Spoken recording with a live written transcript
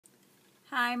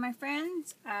Hi my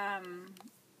friends,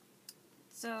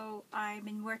 so I've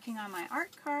been working on my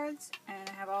art cards and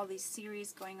I have all these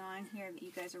series going on here that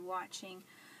you guys are watching.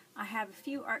 I have a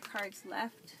few art cards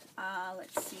left.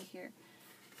 Let's see here.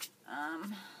 I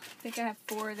think I have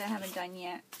 4 that I haven't done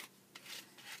yet.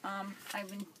 I've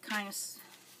been kind of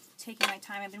taking my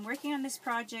time. I've been working on this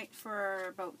project for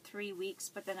about 3 weeks,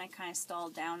 but then I kind of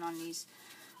stalled down on these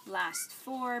last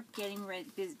 4, getting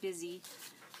busy.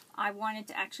 I wanted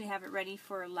to actually have it ready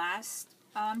for last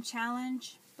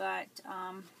challenge, but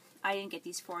I didn't get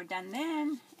these 4 done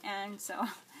then, and so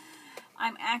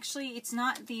it's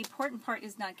not, the important part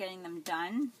is not getting them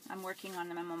done. I'm working on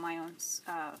them. I'm on my own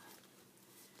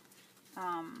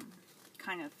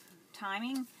kind of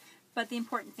timing, but the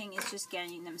important thing is just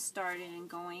getting them started and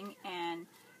going. And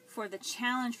for the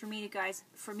challenge, for me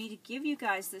to give you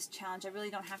guys this challenge, I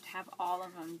really don't have to have all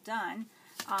of them done.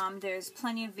 There's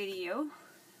plenty of video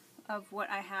of what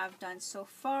I have done so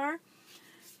far,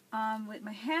 with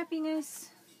my happiness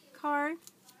card,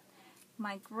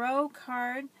 my grow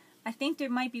card. I think there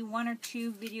might be 1 or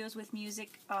 2 videos with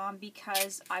music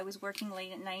because I was working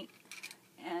late at night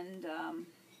and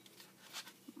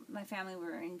my family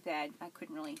were in bed. I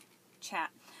couldn't really chat,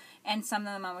 and some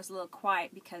of them I was a little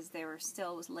quiet because they were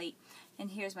still, it was late.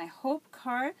 And here's my hope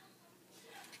card.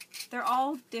 They're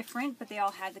all different, but they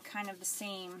all had the kind of the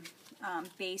same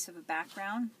base of a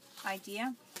background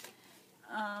idea.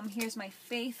 Here's my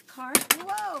faith card.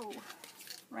 Whoa!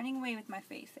 Running away with my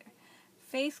faith there.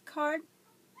 Faith card.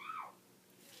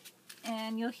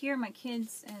 And you'll hear my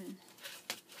kids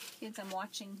I'm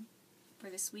watching for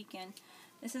this weekend.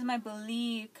 This is my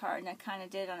believe card, and I kind of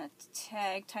did on a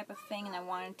tag type of thing, and I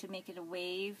wanted to make it a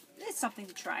wave. It's something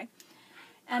to try.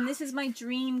 And this is my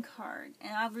dream card,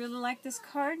 and I really like this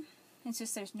card. It's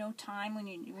just there's no time when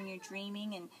you're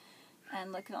dreaming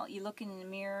and look at all, you look in the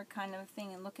mirror kind of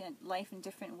thing and looking at life in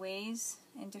different ways,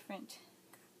 in different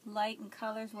light and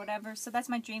colors, whatever. So that's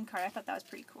my dream card. I thought that was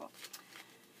pretty cool.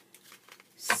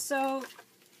 So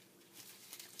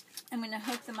I'm going to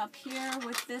hook them up here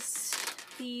with these.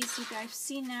 You guys have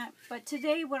seen that. But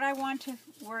today what I want to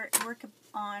work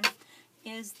on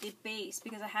is the base,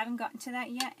 because I haven't gotten to that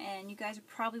yet, and you guys are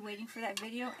probably waiting for that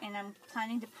video, and I'm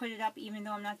planning to put it up even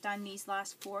though I'm not done these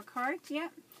last 4 cards yet.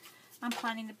 I'm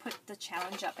planning to put the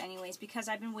challenge up anyways, because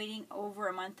I've been waiting over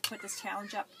a month to put this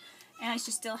challenge up, and I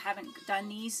just still haven't done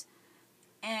these.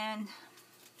 And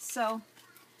so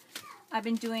I've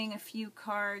been doing a few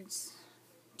cards,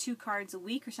 2 cards a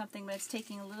week or something, but it's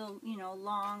taking a little,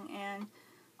 long, and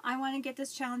I want to get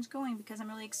this challenge going because I'm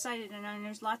really excited, and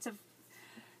there's lots of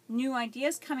new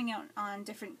ideas coming out on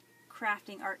different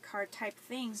crafting art card type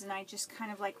things, and I just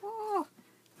kind of like, oh,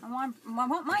 I want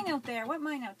mine out there. What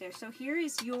mine out there? So here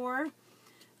is your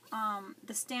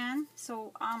the stand.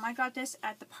 So I got this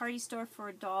at the party store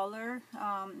for $1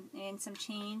 and some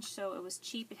change, so it was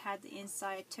cheap. It had the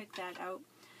inside. I took that out.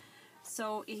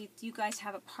 So if you guys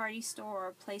have a party store or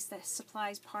a place that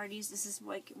supplies parties, this is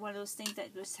like one of those things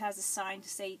that just has a sign to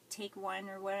say take 1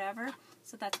 or whatever.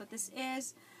 So that's what this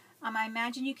is. I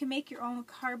imagine you can make your own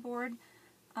cardboard.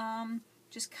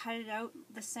 Just cut it out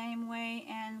the same way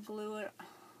and glue it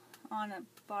on a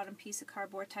bottom piece of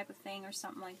cardboard type of thing or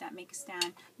something like that. Make a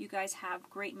stand. You guys have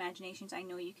great imaginations. I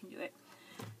know you can do it.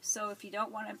 So if you don't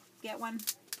want to get one,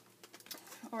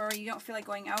 or you don't feel like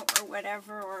going out or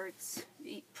whatever, or it's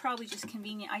probably just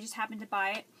convenient. I just happened to buy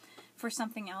it for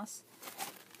something else.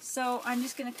 So I'm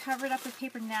just going to cover it up with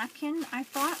paper napkin, I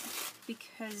thought,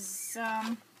 because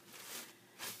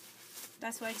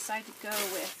that's what I decided to go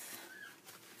with.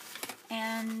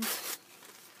 And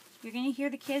you're going to hear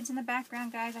the kids in the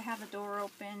background, guys. I have the door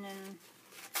open, and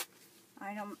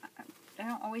I don't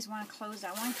always want to close it.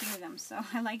 I want to hear them, so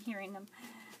I like hearing them.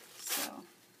 So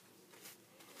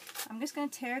I'm just going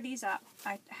to tear these up.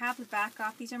 I have the back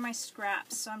off. These are my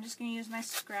scraps, so I'm just going to use my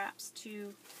scraps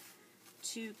to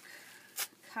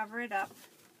cover it up,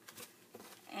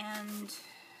 and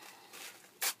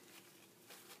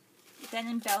then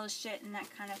embellish it and that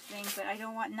kind of thing. But I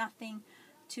don't want nothing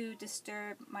to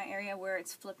disturb my area where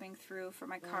it's flipping through for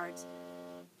my cards.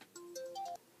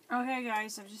 Okay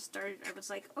guys, I've just started. I was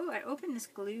like, oh, I opened this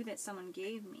glue that someone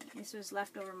gave me. This was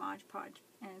leftover Mod Podge,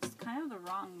 and it's kind of the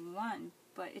wrong one,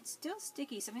 but it's still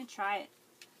sticky, so I'm going to try it.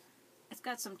 It's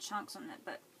got some chunks on it,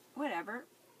 but whatever.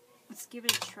 Let's give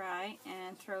it a try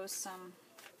and throw some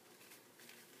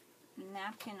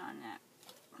napkin on that.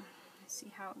 Let's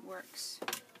see how it works.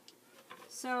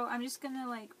 So I'm just going to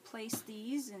like place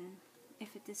these, and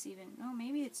if it this even, oh,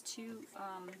 maybe it's too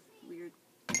weird.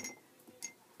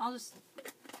 I'll just,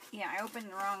 yeah, I opened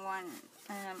the wrong one,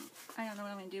 and I don't know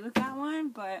what I'm going to do with that one,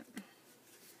 but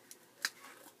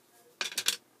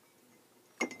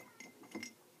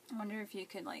wonder if you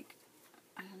could, like,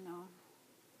 I don't know.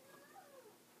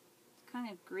 It's kind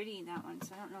of gritty, that one,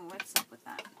 so I don't know what's up with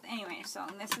that. Anyway, so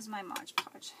this is my Mod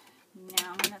Podge.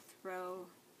 Now I'm going to throw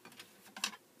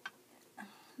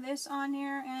this on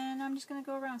here, and I'm just going to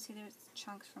go around. See, there's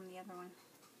chunks from the other one.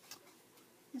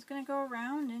 I'm just going to go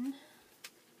around and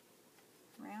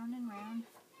round and round.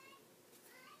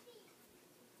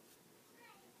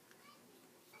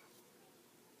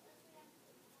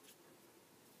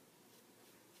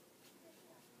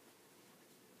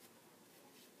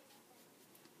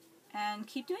 And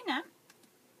keep doing that.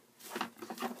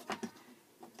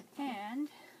 And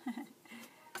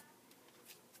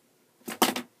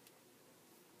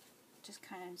just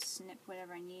kind of snip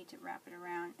whatever I need to wrap it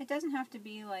around. It doesn't have to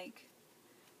be like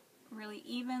really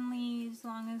evenly, as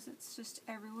long as it's just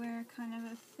everywhere kind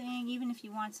of a thing. Even if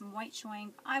you want some white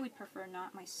showing, I would prefer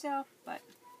not myself, but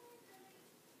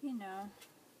you know,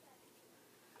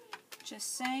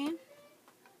 just saying.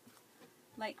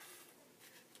 Like,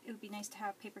 it would be nice to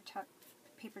have paper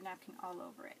napkin all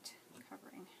over it,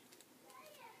 covering.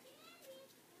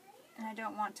 And I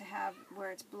don't want to have where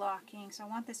it's blocking, so I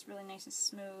want this really nice and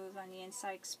smooth on the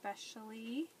inside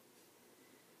especially.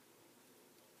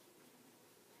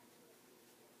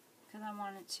 Because I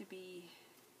want it to be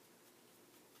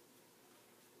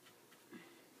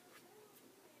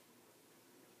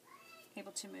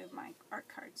able to move my art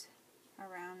cards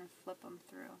around and flip them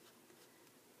through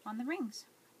on the rings.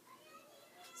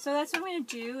 So that's what I'm going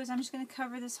to do, is I'm just going to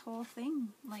cover this whole thing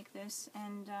like this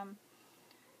and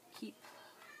keep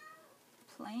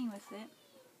playing with it.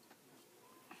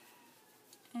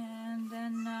 And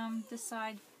then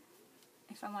decide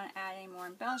if I want to add any more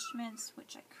embellishments,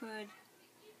 which I could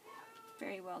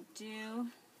very well do.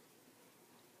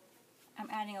 I'm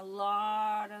adding a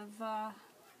lot of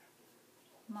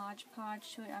Mod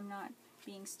Podge to it. I'm not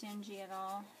being stingy at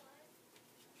all.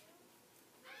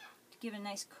 Give it a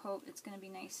nice coat. It's going to be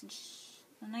nice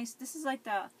and nice. This is like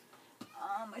the,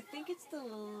 I think it's the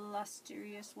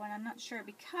lustrous one. I'm not sure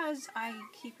because I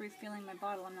keep refilling my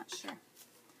bottle. I'm not sure,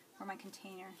 or my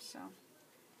container. So,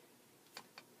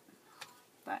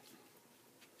 but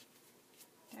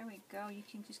there we go. You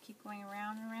can just keep going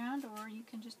around and around, or you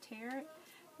can just tear it,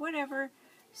 whatever.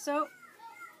 So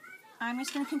I'm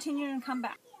just going to continue and come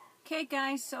back. Okay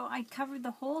guys, so I covered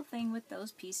the whole thing with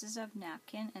those pieces of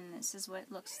napkin, and this is what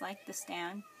it looks like, the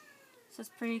stand. So it's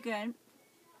pretty good.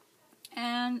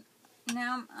 And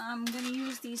now I'm going to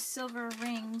use these silver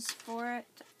rings for it.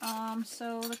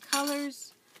 So the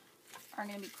colors are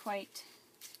going to be quite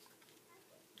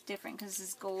different because this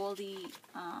is goldy,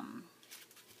 a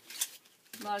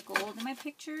lot of gold in my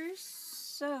pictures.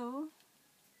 So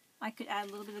I could add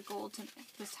a little bit of gold to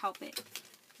just help it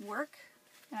work,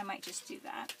 and I might just do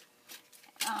that.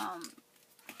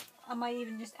 I might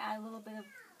even just add a little bit of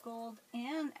gold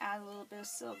and add a little bit of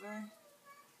silver.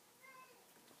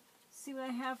 See what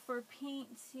I have for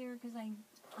paints here, because I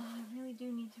really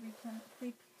do need to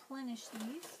replenish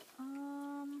these.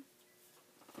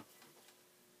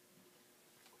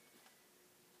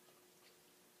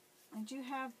 I do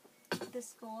have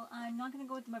this gold. I'm not going to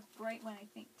go with my bright one, I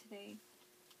think, today.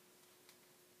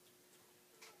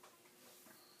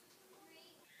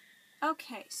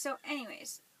 Okay, so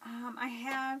anyways, I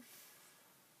have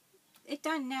it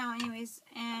done now anyways,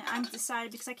 and I'm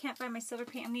decided, because I can't find my silver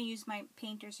paint, I'm going to use my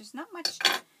painters. There's not much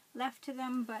left to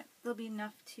them, but there'll be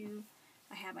enough to,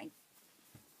 I have my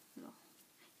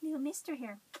little mister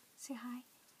here. Say hi.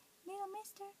 Little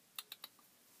mister.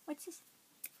 What's this?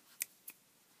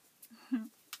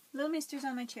 Little mister's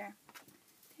on my chair.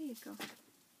 There you go.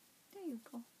 There you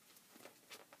go.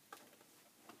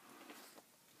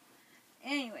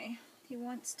 Anyway, he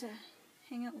wants to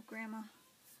hang out with Grandma.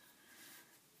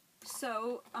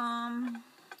 So, I'm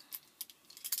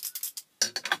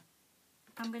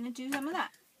going to do some of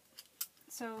that.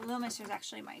 So, Little Mister is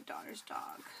actually my daughter's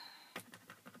dog.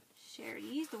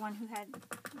 Sherry's the one who had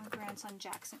my grandson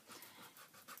Jackson.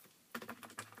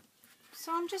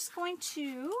 So, I'm just going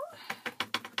to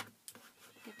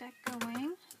get that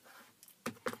going.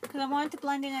 Because I wanted to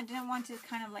blend in, I didn't want to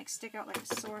kind of like stick out like a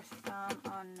sore thumb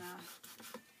on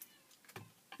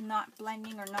not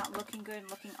blending or not looking good,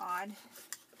 looking odd.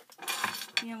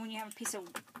 You know, when you have a piece of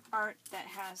art that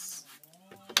has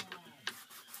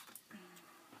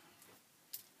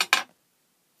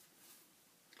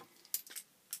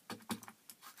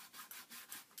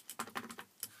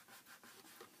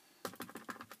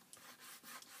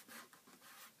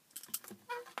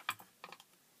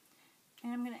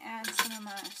and I'm going to add some of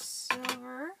my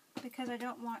silver because I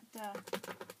don't want the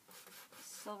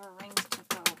silver rings to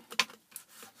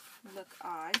look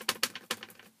odd.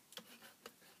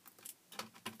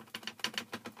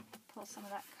 some of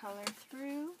that color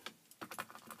through.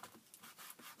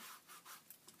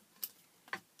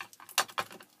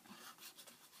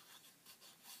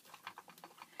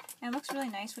 And it looks really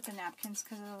nice with the napkins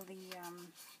because of the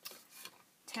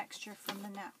texture from the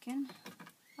napkin.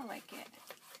 I like it.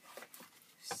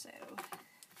 So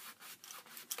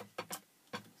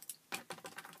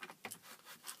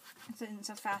it's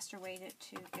a faster way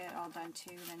to get it all done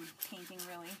too than painting,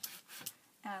 really.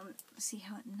 See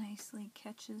how it nicely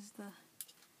catches the...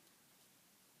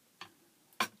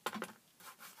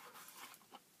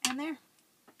 And there.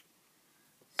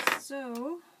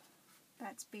 So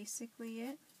that's basically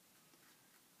it.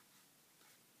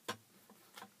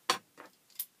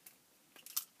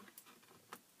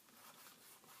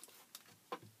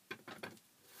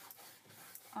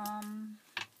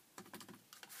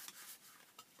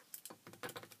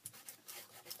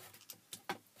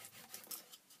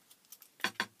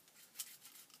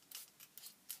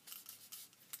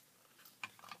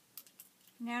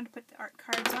 Now to put the art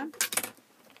cards on.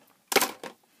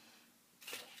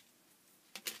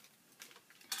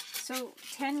 So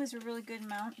 10 was a really good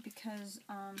amount because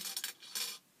I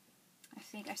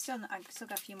think I still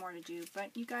got a few more to do, but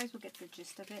you guys will get the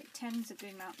gist of it. 10 is a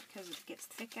good amount because it gets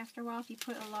thick after a while if you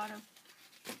put a lot of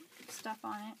stuff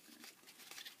on it.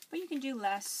 But you can do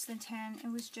less than 10.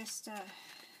 It was just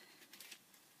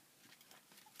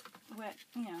what,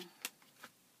 you know,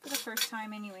 for the first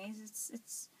time anyways.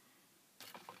 It's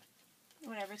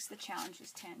whatever, it's the challenge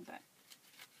is 10, but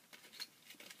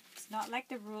it's not like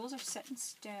the rules are set in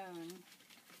stone.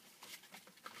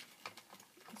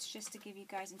 It's just to give you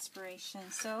guys inspiration.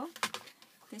 So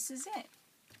this is it.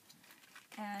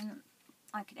 And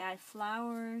I could add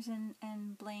flowers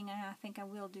and bling, and I think I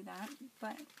will do that,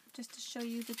 but just to show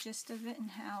you the gist of it and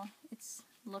how it's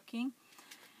looking.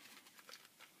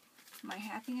 My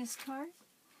happiness card.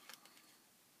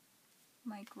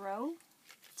 My grow.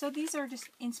 So these are just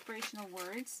inspirational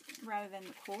words rather than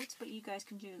the quotes, but you guys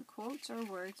can do the quotes or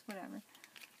words, whatever.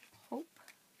 Hope.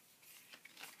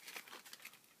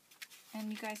 And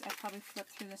you guys, I probably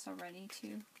flipped through this already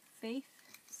too. Faith.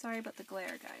 Sorry about the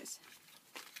glare, guys.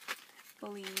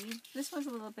 Believe. This was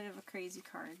a little bit of a crazy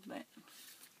card, but...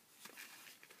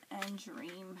 And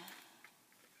dream.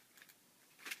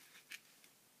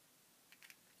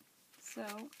 So...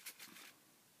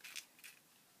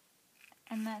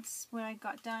 And that's what I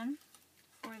got done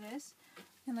for this.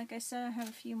 And like I said, I have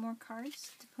a few more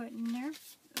cards to put in there,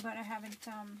 but I haven't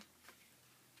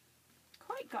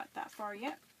quite got that far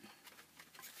yet.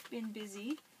 Been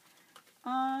busy.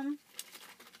 I'm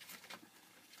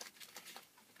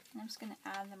just going to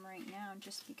add them right now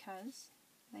just because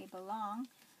they belong,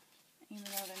 even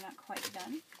though they're not quite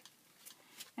done.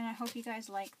 And I hope you guys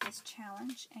like this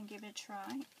challenge and give it a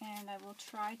try. And I will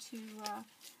try to...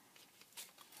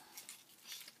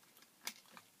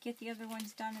 get the other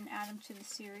ones done and add them to the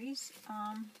series.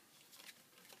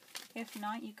 If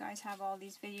not, you guys have all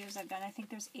these videos I've done. I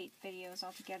think there's 8 videos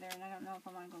altogether, and I don't know if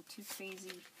I want to go too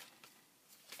crazy.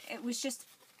 It was just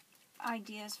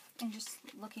ideas and just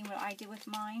looking what I did with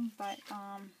mine, but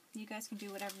you guys can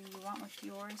do whatever you want with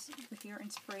yours, with your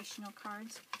inspirational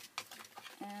cards,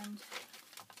 and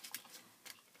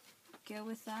go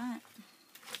with that.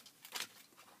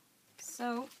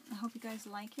 So, I hope you guys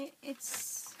like it.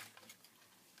 It's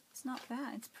not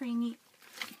bad. It's pretty neat.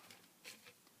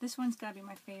 This one's got to be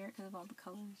my favorite because of all the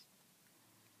colors.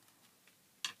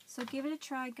 So give it a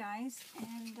try, guys.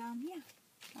 And, yeah.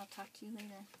 I'll talk to you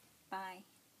later. Bye.